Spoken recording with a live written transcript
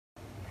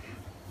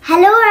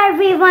Hello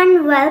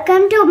everyone,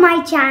 welcome to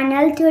my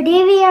channel.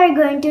 Today we are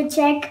going to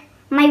check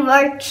my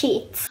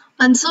worksheets.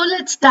 And so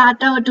let's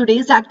start our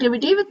today's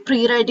activity with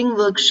pre-writing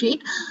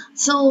worksheet.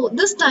 So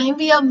this time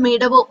we have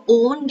made our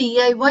own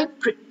DIY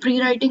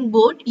pre-writing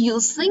board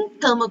using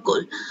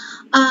thermocol.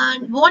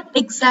 And what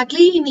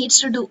exactly he needs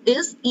to do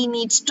is he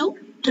needs to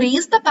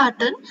trace the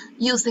pattern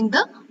using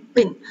the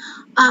pin.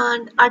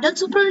 And adult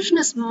supervision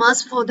is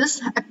must for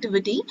this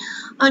activity,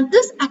 and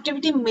this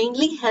activity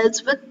mainly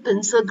helps with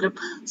pencil grip.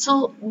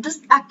 So this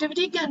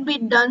activity can be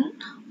done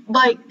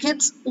by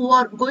kids who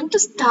are going to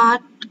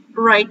start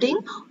writing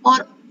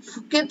or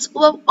kids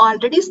who have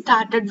already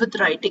started with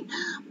writing,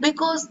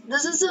 because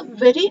this is a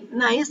very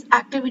nice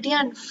activity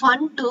and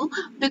fun too,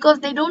 because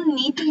they don't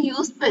need to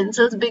use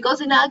pencils,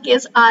 because in our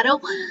case Arav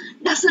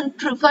doesn't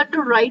prefer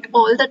to write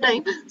all the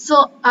time,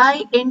 so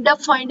I end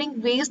up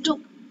finding ways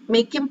to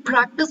make him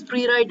practice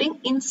pre-writing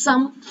in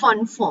some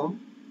fun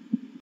form.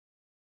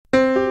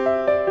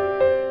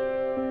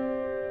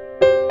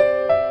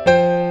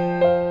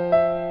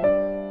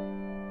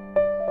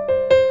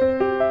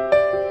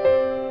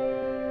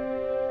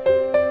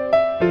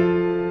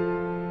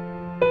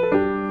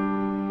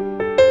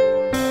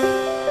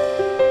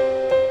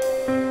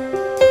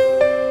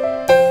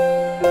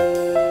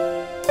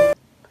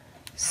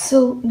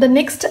 So the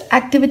next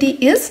activity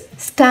is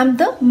stamp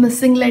the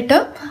missing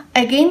letter.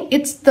 Again,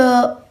 it's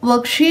the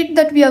worksheet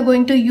that we are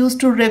going to use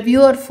to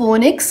review our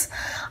phonics,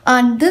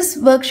 and this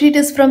worksheet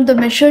is from the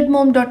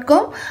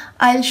measuredmom.com.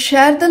 I'll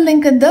share the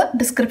link in the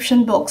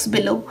description box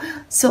below.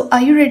 So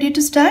are you ready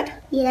to start?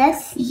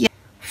 Yes. Yeah.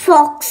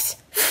 Fox,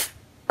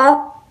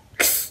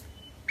 ox,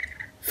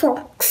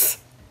 fox.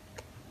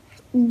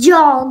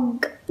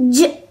 Jog,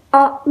 jog.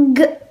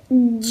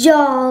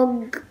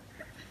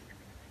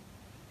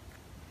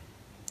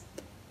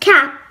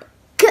 Cap,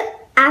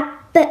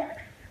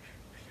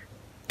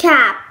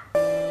 cap.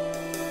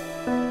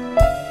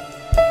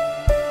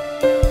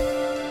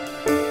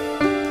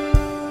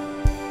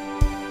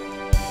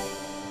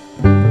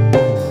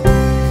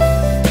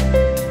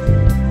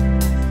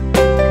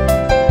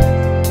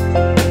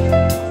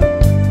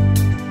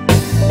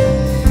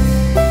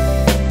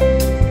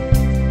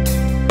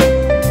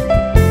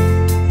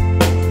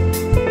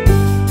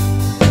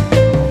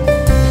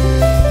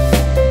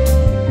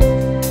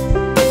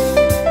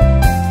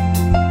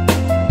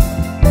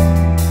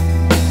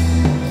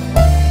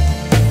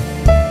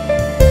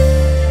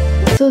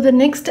 So the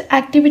next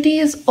activity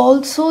is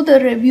also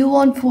the review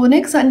on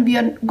phonics, and we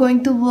are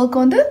going to work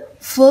on the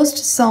first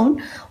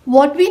sound.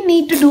 What we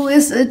need to do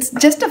is, it's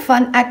just a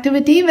fun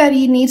activity where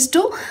he needs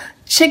to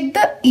check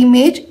the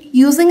image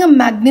using a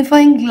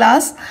magnifying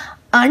glass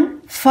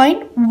and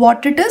find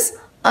what it is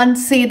and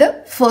say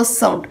the first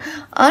sound,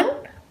 and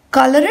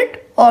color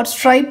it or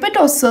stripe it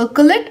or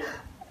circle it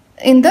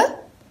in the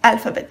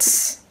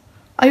alphabets.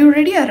 Are you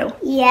ready, Arav?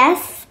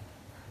 Yes.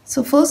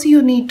 So first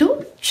you need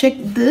to check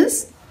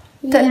this.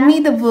 Tell me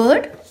the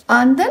word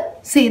and then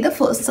say the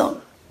first sound.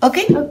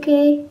 Okay?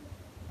 Okay.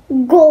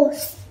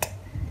 Ghost,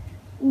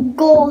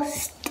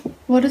 ghost.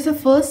 What is the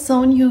first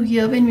sound you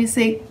hear when we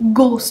say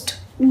ghost?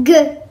 G.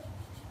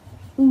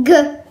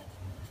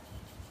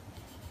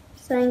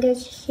 So I'm going to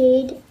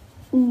shade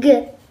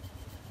G.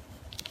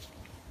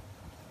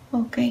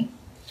 Okay.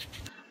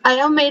 I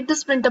have made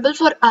this printable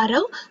for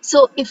Arav,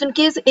 so if in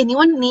case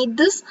anyone need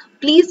this,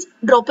 please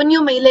drop in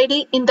your mail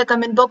ID in the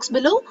comment box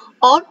below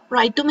or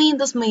write to me in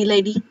this mail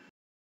ID.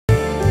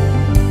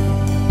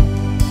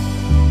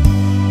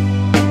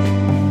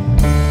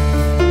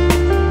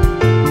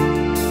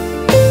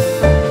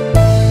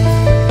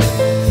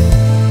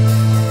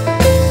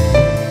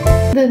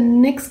 The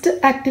next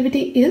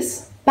activity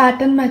is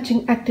pattern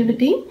matching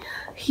activity.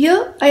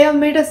 Here I have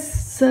made a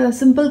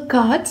simple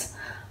cards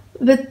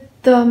with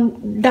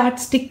dart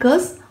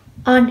stickers,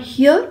 and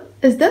here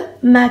is the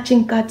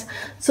matching cards.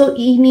 So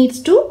he needs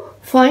to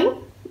find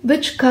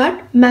which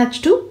card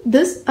match to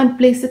this and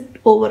place it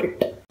over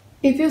it.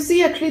 If you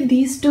see, actually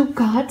these two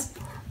cards,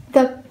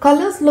 the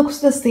colors looks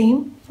the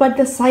same but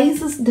the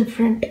size is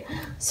different.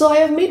 So I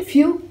have made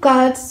few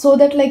cards so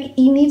that like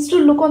he needs to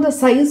look on the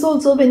size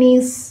also when he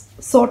is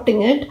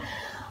sorting it.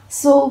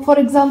 So for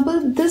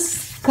example,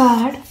 this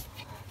card,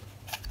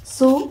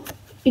 so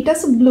it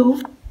has a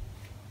blue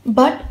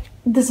but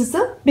this is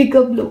a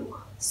bigger blue,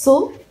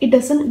 so it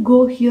doesn't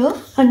go here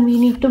and we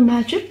need to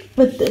match it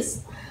with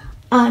this.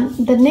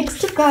 And the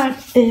next card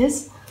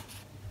is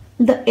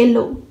the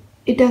yellow.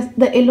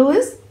 The yellow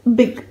is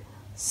big,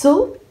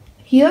 so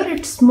here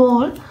it's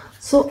small,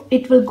 so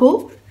it will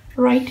go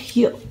right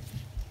here.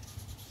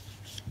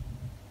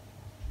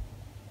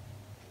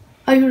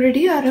 Are you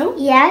ready, Arav?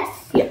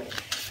 Yes. Yeah.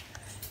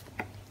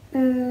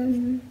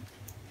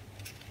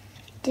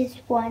 This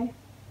one.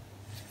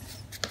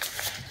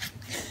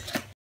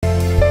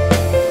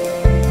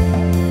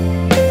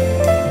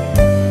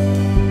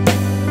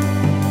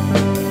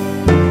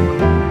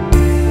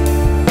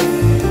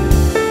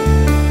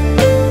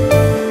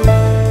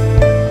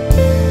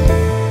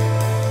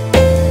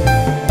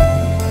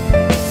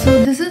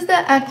 So this is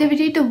the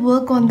activity to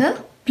work on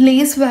the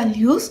place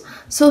values.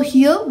 So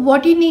here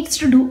what he needs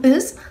to do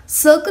is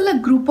circle a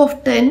group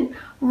of 10,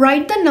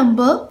 write the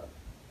number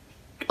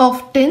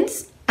of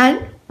tens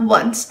and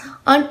ones,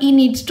 and he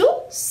needs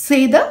to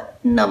say the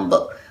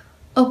number.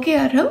 Okay,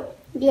 Aram?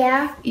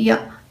 Yeah.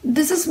 Yeah.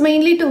 This is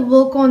mainly to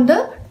work on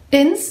the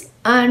tens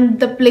and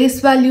the place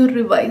value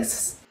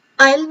revise.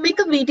 I'll make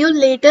a video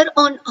later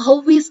on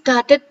how we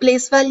started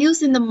place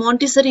values in the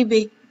Montessori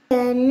way.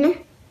 10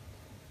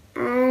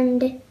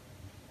 and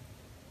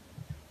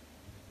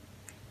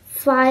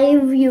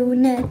 5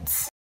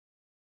 units.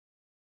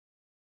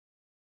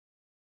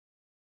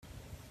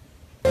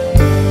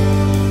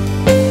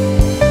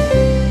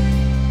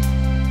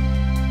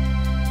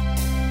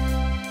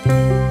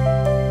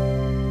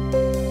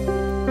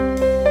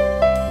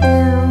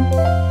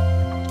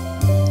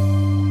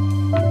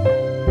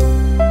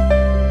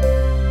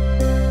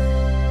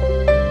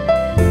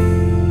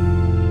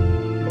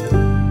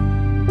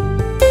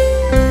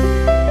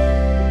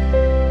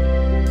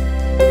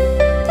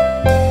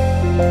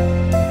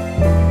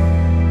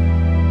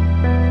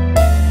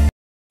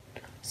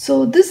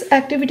 So this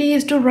activity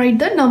is to write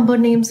the number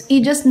names.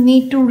 You just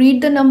need to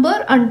read the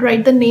number and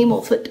write the name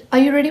of it. Are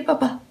you ready,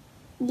 Papa?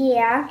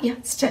 Yeah. Yeah,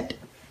 start.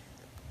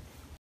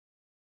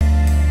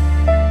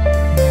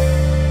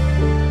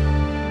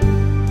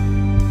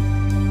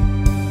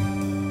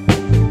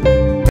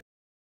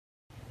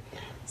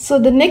 So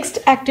the next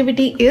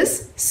activity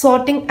is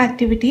sorting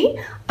activity,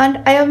 and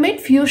I have made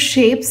few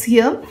shapes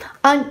here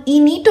and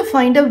you need to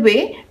find a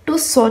way to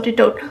sort it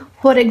out.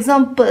 For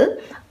example,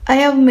 I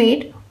have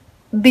made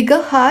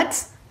bigger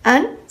hearts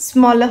and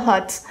smaller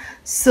hearts.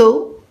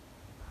 So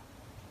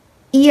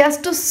he has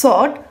to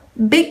sort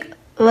big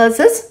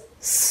versus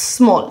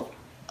small.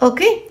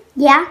 Okay?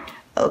 Yeah.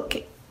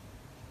 Okay.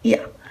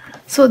 Yeah.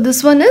 So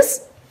this one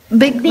is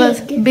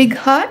big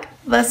heart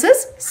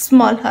versus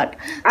small heart.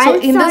 So I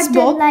in this sorted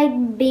box,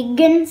 like big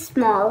and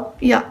small.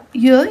 yeah,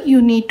 here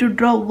you need to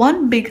draw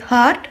one big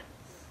heart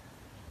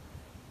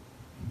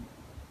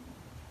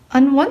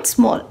and one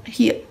small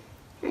here.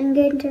 I'm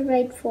going to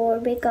write 4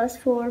 because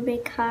 4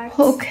 big hearts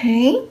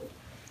Okay.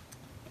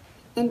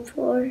 and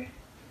 4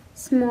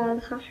 small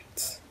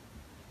hearts.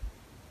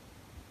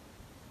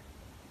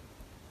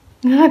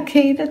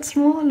 Okay, that's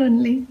small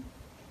only.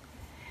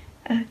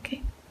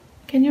 Okay.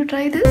 Can you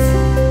try this?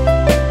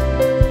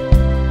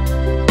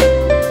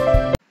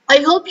 I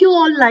hope you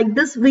all like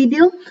this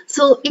video.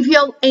 So if you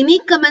have any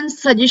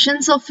comments,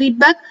 suggestions or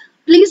feedback,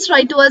 please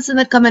write to us in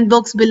the comment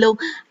box below.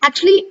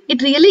 Actually,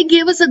 it really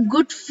gave us a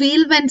good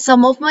feel when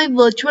some of my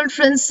virtual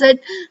friends said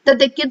that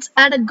their kids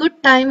had a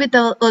good time with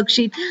our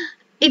worksheet.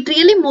 It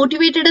really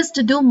motivated us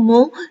to do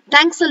more.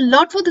 Thanks a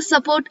lot for the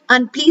support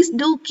and please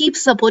do keep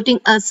supporting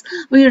us.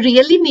 We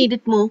really need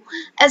it more.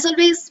 As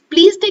always,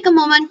 please take a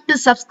moment to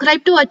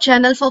subscribe to our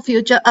channel for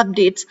future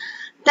updates.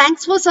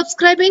 Thanks for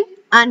subscribing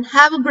and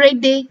have a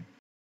great day.